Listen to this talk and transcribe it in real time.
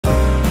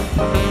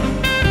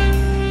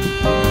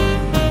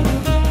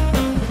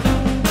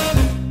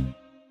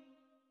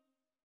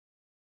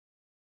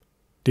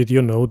Did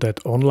you know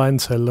that online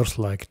sellers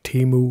like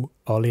Temu,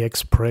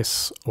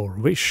 AliExpress or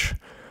Wish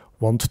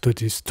want to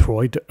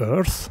destroy the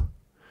Earth?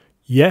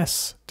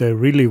 Yes, they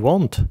really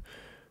want.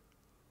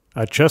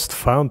 I just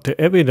found the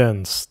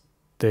evidence.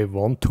 They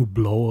want to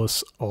blow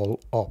us all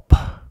up.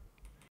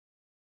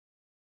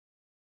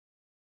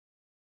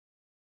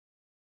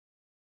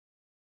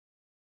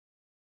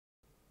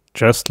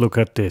 Just look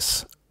at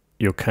this.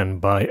 You can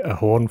buy a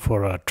horn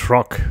for a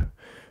truck,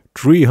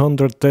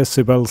 300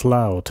 decibels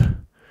loud.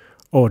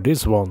 Or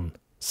this one,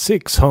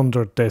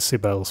 600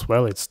 decibels.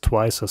 Well, it's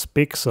twice as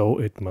big, so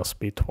it must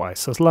be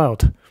twice as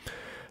loud.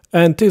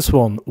 And this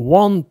one,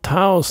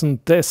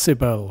 1000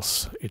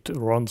 decibels. It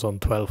runs on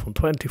 12 and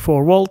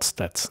 24 volts.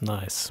 That's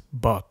nice.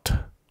 But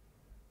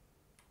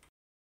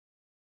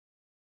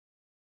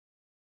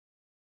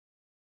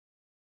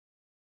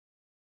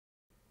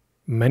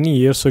many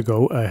years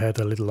ago, I had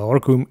a little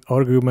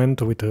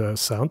argument with a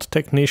sound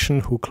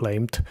technician who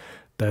claimed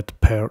that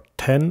per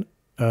 10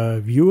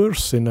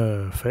 viewers in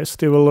a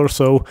festival or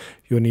so,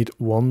 you need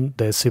 1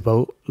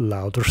 decibel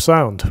louder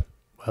sound.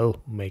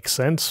 Well, makes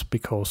sense,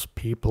 because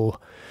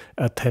people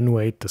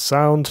attenuate the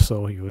sound,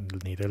 so you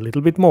need a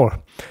little bit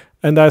more.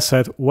 And I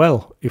said,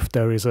 well, if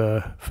there is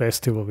a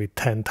festival with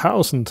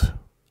 10,000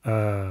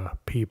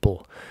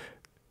 people,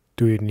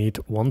 do you need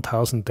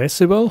 1000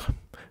 decibel?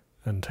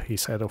 And he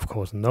said, of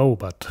course, no,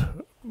 but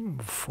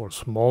for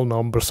small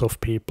numbers of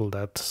people,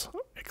 that's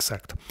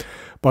exact.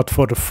 But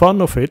for the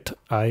fun of it,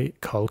 I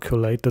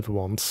calculated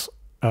once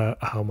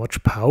how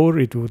much power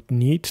it would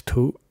need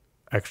to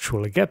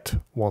actually get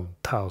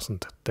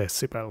 1000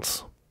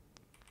 decibels.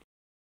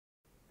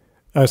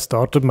 I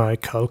started my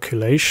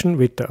calculation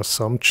with the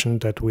assumption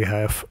that we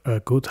have a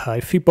good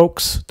hi-fi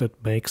box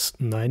that makes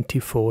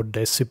 94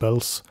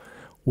 decibels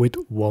with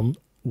 1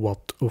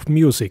 watt of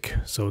music.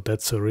 So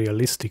that's a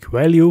realistic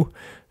value.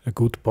 A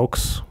good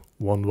box,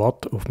 1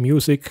 watt of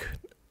music,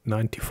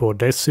 94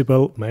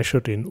 decibel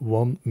measured in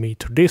 1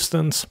 meter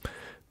distance.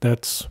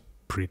 That's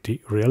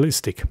pretty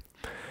realistic.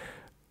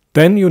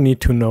 Then you need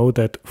to know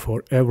that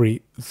for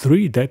every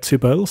 3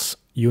 decibels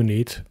you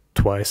need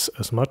twice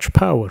as much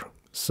power.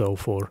 So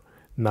for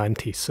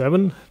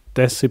 97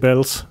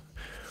 decibels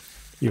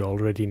you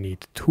already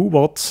need 2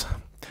 watts.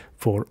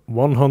 For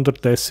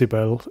 100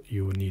 decibel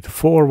you need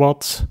 4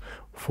 watts.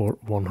 For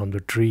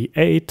 103,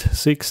 8,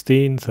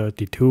 16,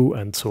 32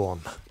 and so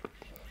on.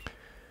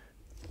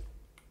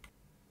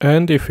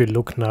 And if we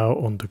look now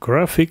on the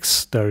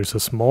graphics, there is a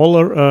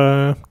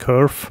smaller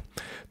curve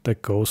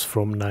that goes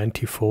from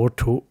 94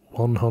 to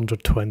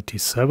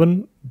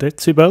 127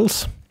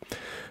 decibels.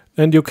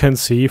 And you can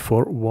see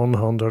for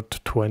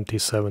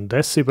 127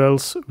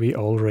 decibels we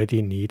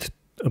already need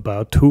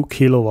about 2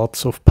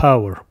 kilowatts of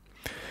power.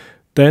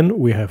 Then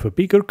we have a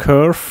bigger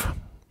curve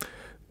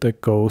that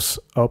goes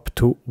up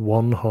to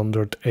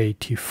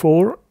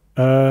 184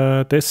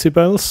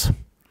 decibels.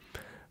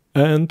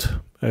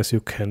 And as you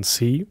can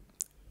see,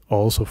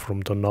 also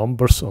from the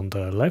numbers on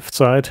the left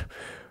side,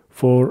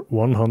 for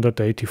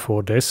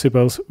 184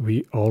 decibels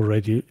we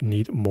already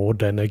need more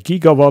than a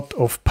gigawatt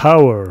of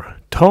power.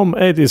 Tom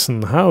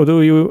Edison, how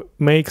do you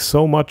make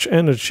so much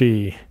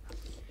energy?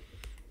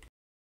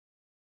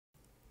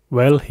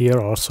 Well, here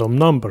are some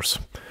numbers.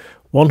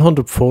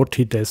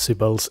 140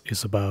 decibels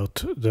is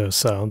about the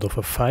sound of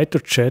a fighter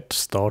jet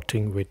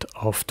starting with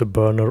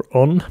afterburner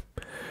on.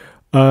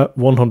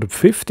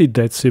 150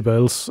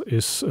 decibels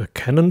is a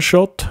cannon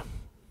shot,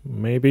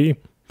 maybe.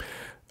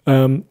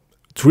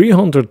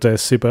 300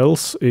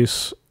 decibels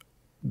is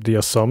the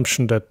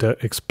assumption that the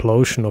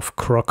explosion of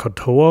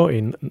Krakatoa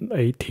in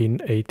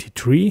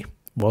 1883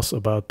 was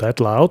about that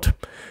loud.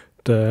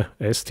 The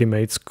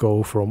estimates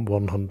go from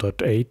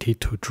 180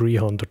 to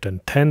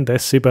 310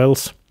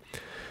 decibels.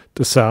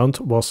 The sound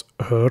was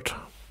heard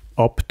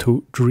up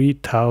to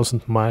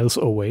 3000 miles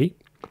away.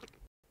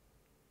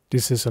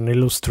 This is an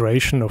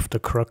illustration of the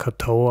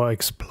Krakatoa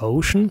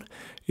explosion.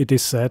 It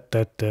is said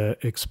that the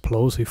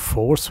explosive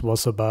force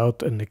was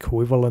about an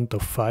equivalent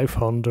of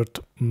 500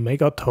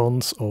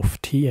 megatons of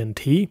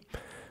TNT.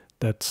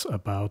 That's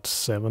about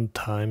 7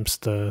 times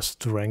the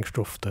strength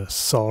of the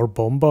Tsar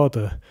Bomba,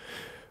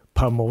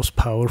 the most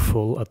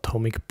powerful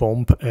atomic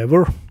bomb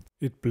ever.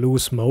 It blew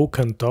smoke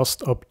and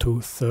dust up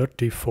to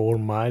 34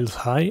 miles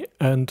high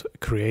and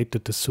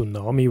created a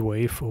tsunami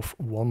wave of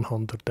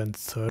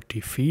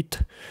 130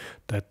 feet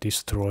that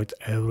destroyed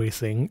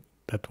everything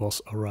that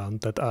was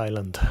around that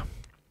island.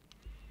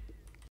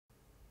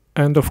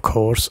 And of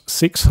course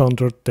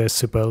 600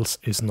 decibels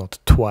is not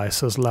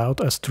twice as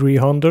loud as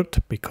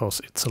 300 because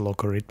it's a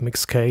logarithmic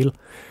scale.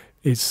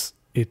 It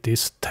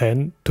is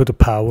 10 to the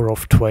power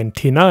of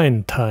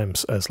 29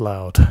 times as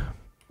loud.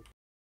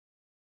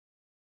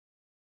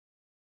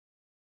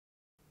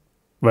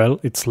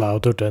 Well, it's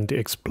louder than the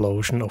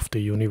explosion of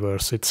the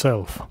universe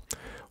itself.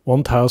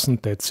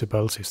 1000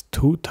 decibels is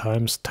 2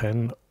 times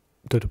 10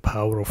 to the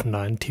power of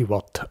 90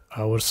 watt.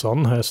 Our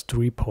sun has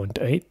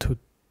 3.8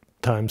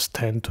 times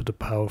 10 to the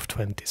power of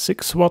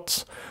 26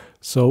 watts,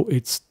 so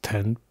it's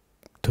 10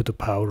 to the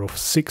power of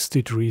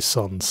 63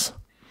 suns.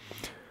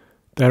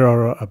 There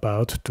are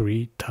about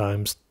 3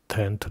 times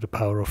 10 to the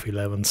power of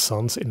 11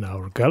 suns in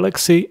our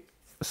galaxy,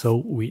 so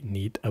we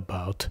need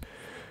about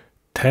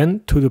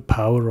 10 to the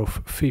power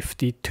of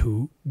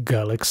 52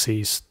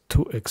 galaxies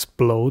to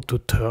explode, to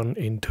turn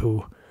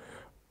into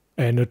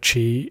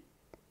energy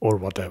or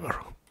whatever.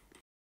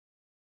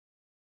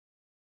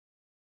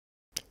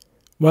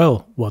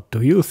 Well, what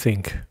do you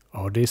think?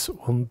 Are these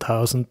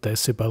 1000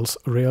 decibels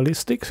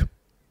realistic?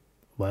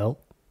 Well,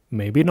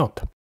 maybe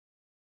not.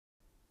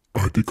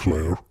 I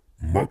declare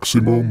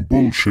maximum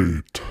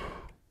bullshit.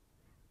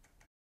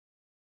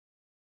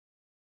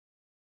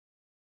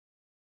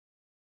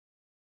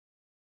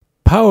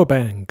 Power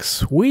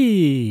banks,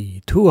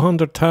 whee!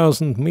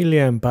 200,000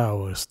 milliamp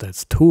hours,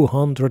 that's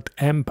 200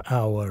 amp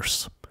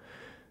hours.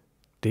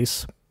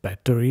 This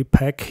battery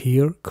pack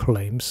here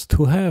claims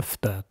to have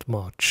that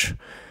much.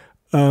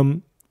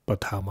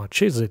 But how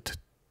much is it?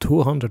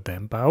 200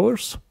 amp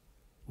hours?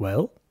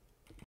 Well,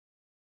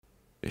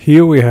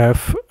 here we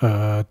have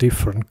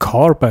different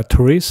car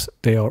batteries.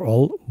 They are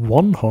all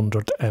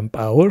 100 amp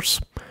hours.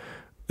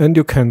 And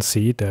you can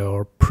see they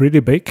are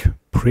pretty big,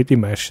 pretty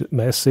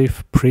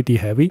massive, pretty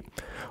heavy.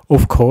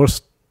 Of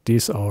course,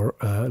 these are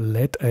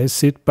lead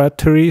acid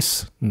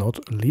batteries,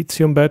 not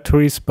lithium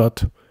batteries,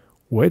 but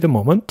wait a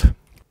moment.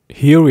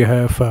 Here we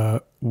have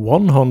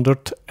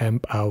 100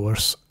 amp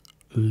hours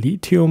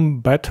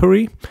lithium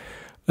battery.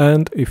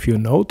 And if you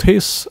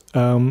notice,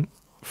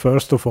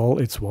 first of all,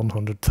 it's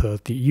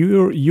 130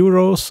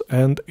 euros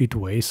and it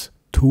weighs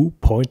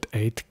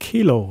 2.8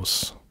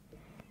 kilos.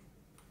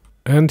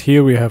 And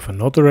here we have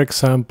another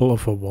example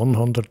of a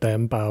 100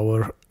 amp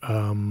hour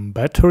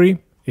battery.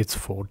 It's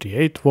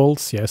 48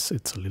 volts, yes,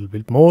 it's a little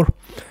bit more.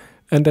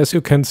 And as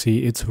you can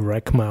see, it's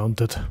rack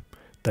mounted.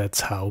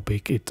 That's how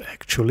big it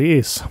actually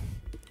is.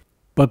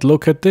 But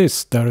look at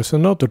this, there is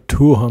another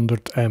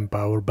 200 amp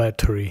hour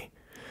battery.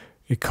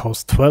 It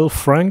costs 12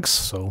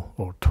 francs,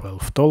 or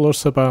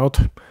 $12 about,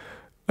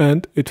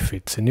 and it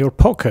fits in your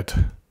pocket.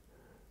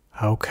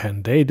 How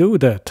can they do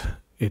that?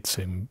 It's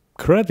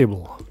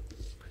incredible.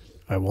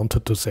 I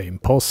wanted to say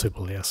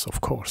impossible, yes, of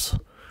course.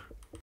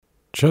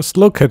 Just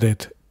look at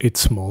it,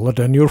 it's smaller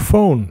than your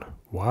phone.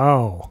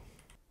 Wow.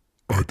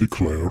 I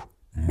declare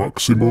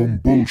maximum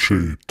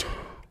bullshit.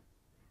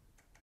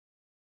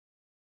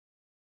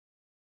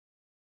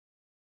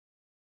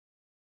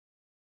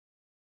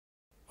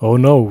 Oh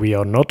no, we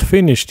are not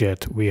finished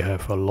yet. We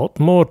have a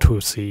lot more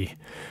to see.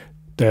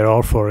 There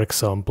are, for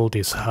example,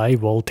 these high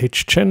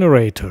voltage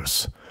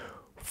generators.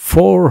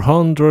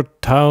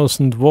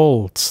 400,000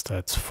 volts,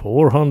 that's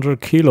 400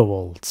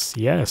 kilovolts,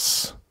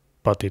 yes,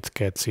 but it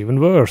gets even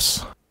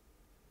worse.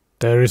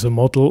 There is a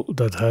model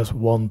that has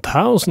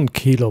 1000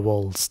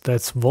 kilovolts,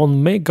 that's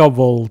 1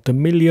 megavolt, a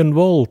million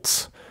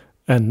volts.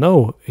 And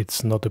no,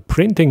 it's not a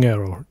printing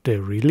error, they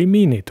really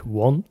mean it,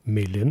 1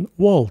 million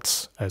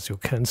volts, as you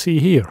can see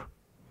here.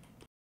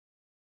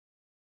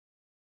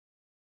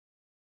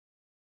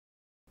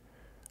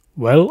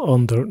 Well,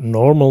 under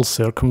normal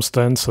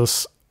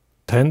circumstances,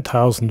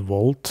 10,000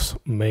 volts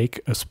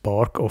make a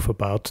spark of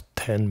about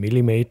 10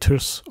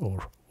 millimeters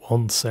or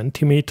 1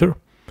 centimeter.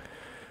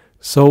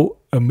 So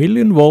a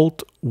million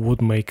volt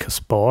would make a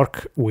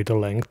spark with a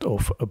length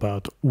of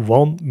about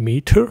 1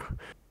 meter.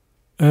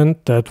 And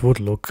that would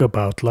look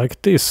about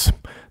like this.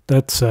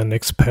 That's an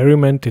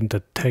experiment in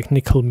the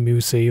Technical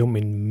Museum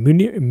in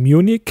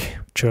Munich,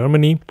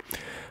 Germany.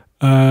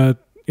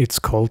 It's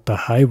called the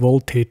High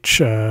Voltage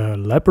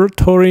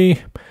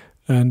Laboratory.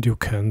 And you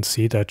can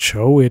see that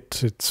show.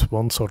 It's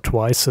once or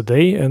twice a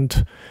day,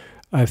 and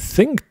I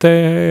think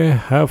they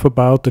have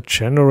about a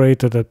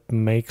generator that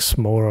makes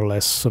more or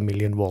less a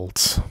million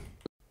volts.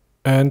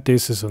 And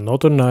this is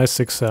another nice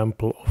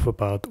example of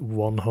about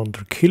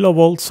 100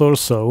 kilovolts or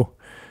so.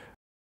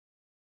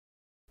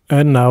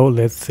 And now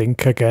let's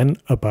think again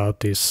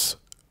about these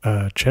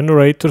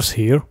generators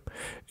here.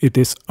 It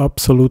is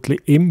absolutely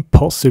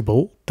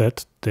impossible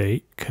that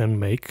they can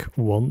make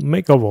 1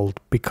 megavolt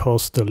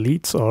because the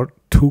leads are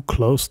too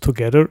close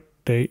together.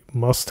 They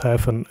must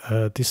have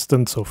a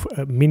distance of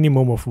a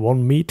minimum of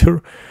 1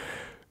 meter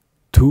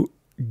to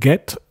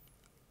get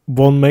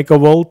 1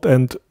 megavolt,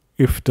 and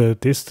if the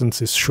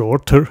distance is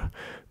shorter,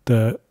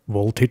 the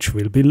voltage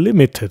will be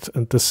limited.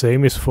 And the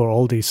same is for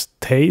all these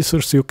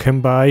tasers you can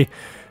buy.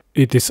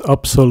 It is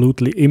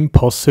absolutely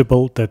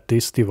impossible that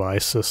these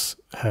devices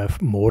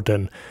have more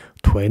than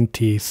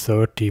 20,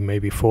 30,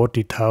 maybe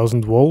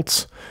 40,000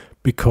 volts,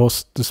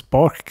 because the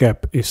spark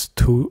gap is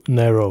too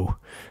narrow,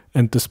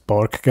 and the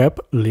spark gap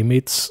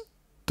limits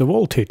the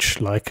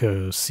voltage, like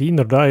a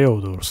Zener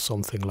diode or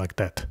something like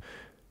that.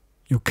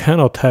 You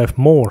cannot have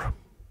more.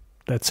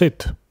 That's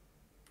it.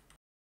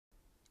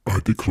 I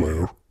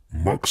declare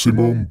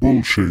maximum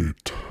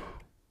bullshit.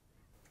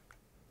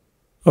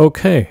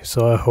 Okay,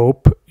 so I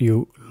hope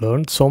you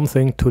learned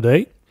something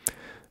today,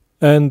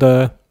 and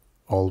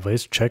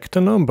always check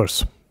the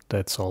numbers.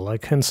 That's all I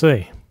can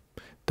say.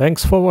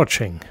 Thanks for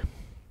watching.